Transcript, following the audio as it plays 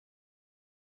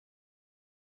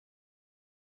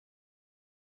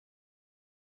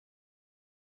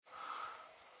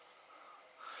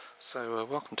So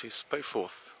welcome to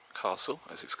Spofforth Castle,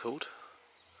 as it's called.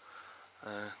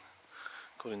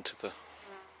 According to the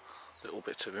little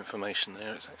bit of information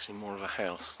there, it's actually more of a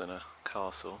house than a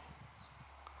castle.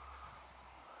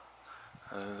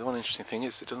 The one interesting thing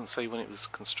is it doesn't say when it was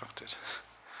constructed.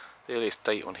 The earliest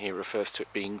date on here refers to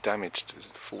it being damaged as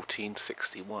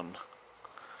 1461.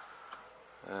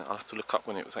 I'll have to look up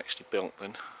when it was actually built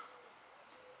then.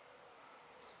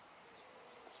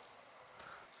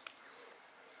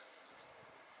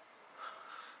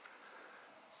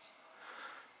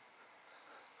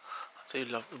 I do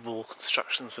love the wall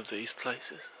constructions of these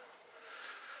places.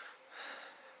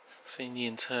 Seeing the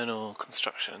internal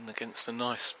construction against a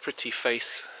nice pretty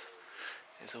face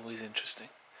is always interesting.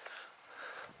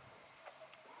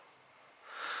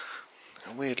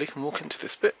 And weirdly you can walk into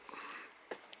this bit.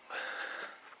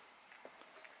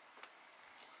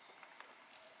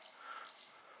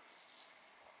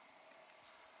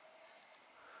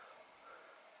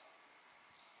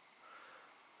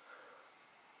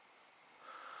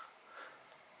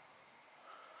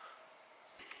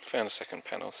 Found a second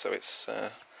panel, so it's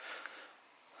the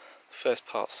first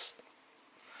part's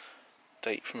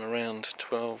date from around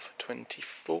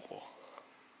 1224.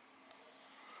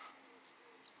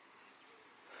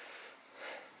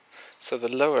 So the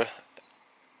lower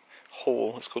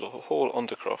hall, it's called a hall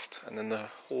undercroft, and then the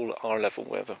hall at our level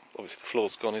where obviously the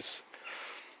floor's gone is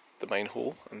the main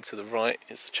hall, and to the right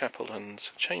is the chapel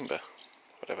and chamber,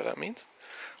 whatever that means.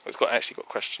 Well, it's actually got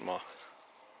question mark.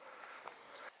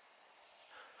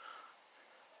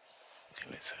 Okay,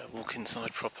 let's walk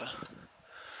inside proper.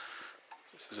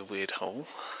 This is a weird hole.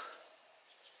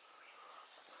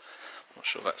 Not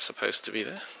sure that's supposed to be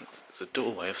there. There's a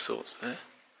doorway of sorts there.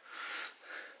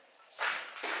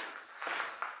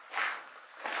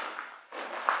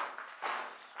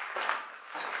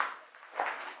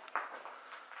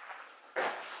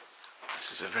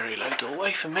 This is a very low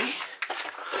doorway for me.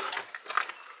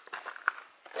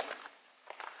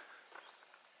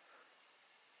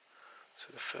 So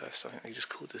the first, I think they just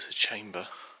called this a chamber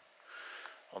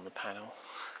on the panel.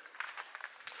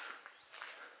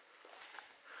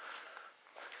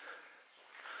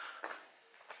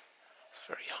 It's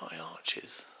very high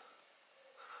arches.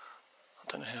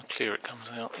 I don't know how clear it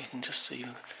comes out. You can just see,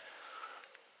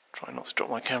 try not to drop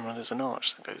my camera, there's an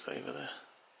arch that goes over there.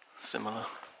 Similar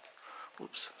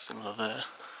there.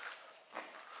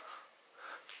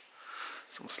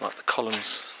 It's almost like the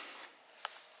columns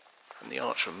and the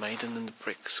arch were made and then the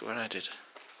bricks were added.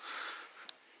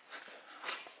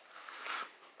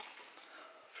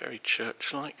 Very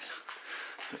church-like.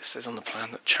 And it says on the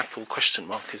plan that chapel question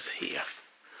mark is here.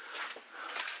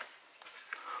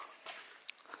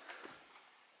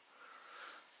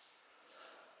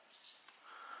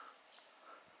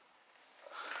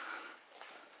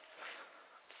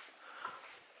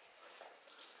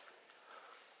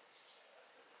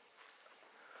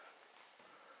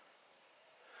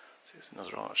 There's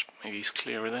another arch, maybe it's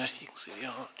clearer there, you can see the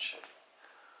arch.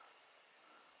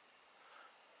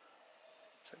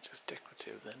 Is that just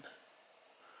decorative then?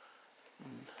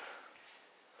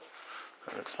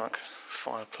 That looks like a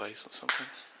fireplace or something.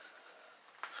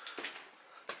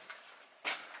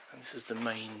 And this is the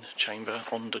main chamber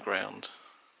underground,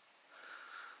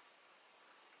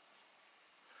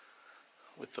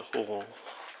 with the hall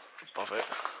above it,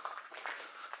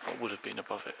 or would have been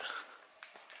above it,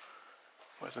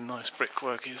 where the nice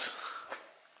brickwork is.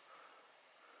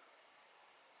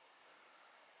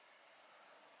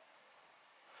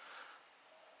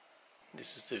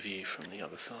 This is the view from the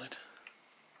other side.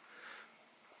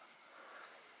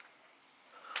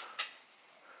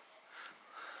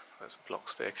 There's a block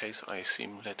staircase, I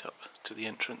assume led up to the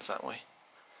entrance that way.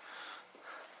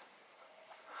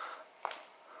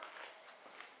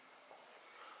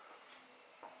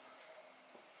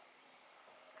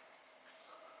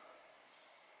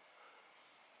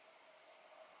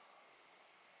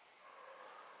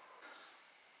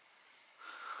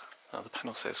 Now the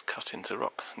panel says cut into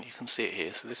rock, and you can see it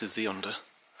here. So this is the under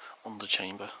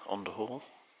chamber, under hall.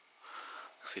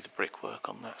 You can see the brickwork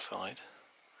on that side,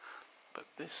 but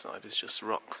this side is just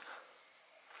rock.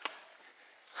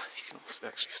 You can also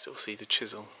actually still see the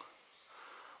chisel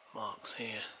marks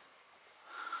here.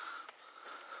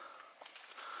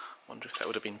 Wonder if that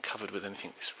would have been covered with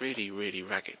anything. It's really, really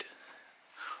ragged.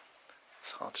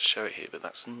 It's hard to show it here, but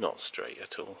that's not straight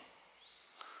at all.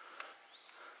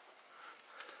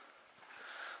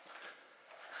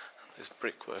 There's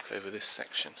brickwork over this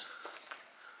section.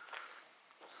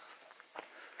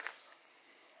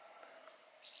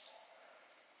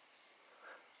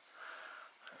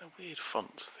 And a weird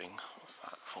fonts thing, what's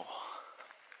that for?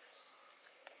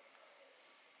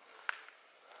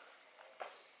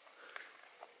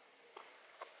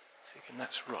 So again,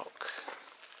 that's rock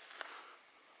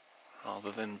rather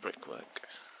than brickwork.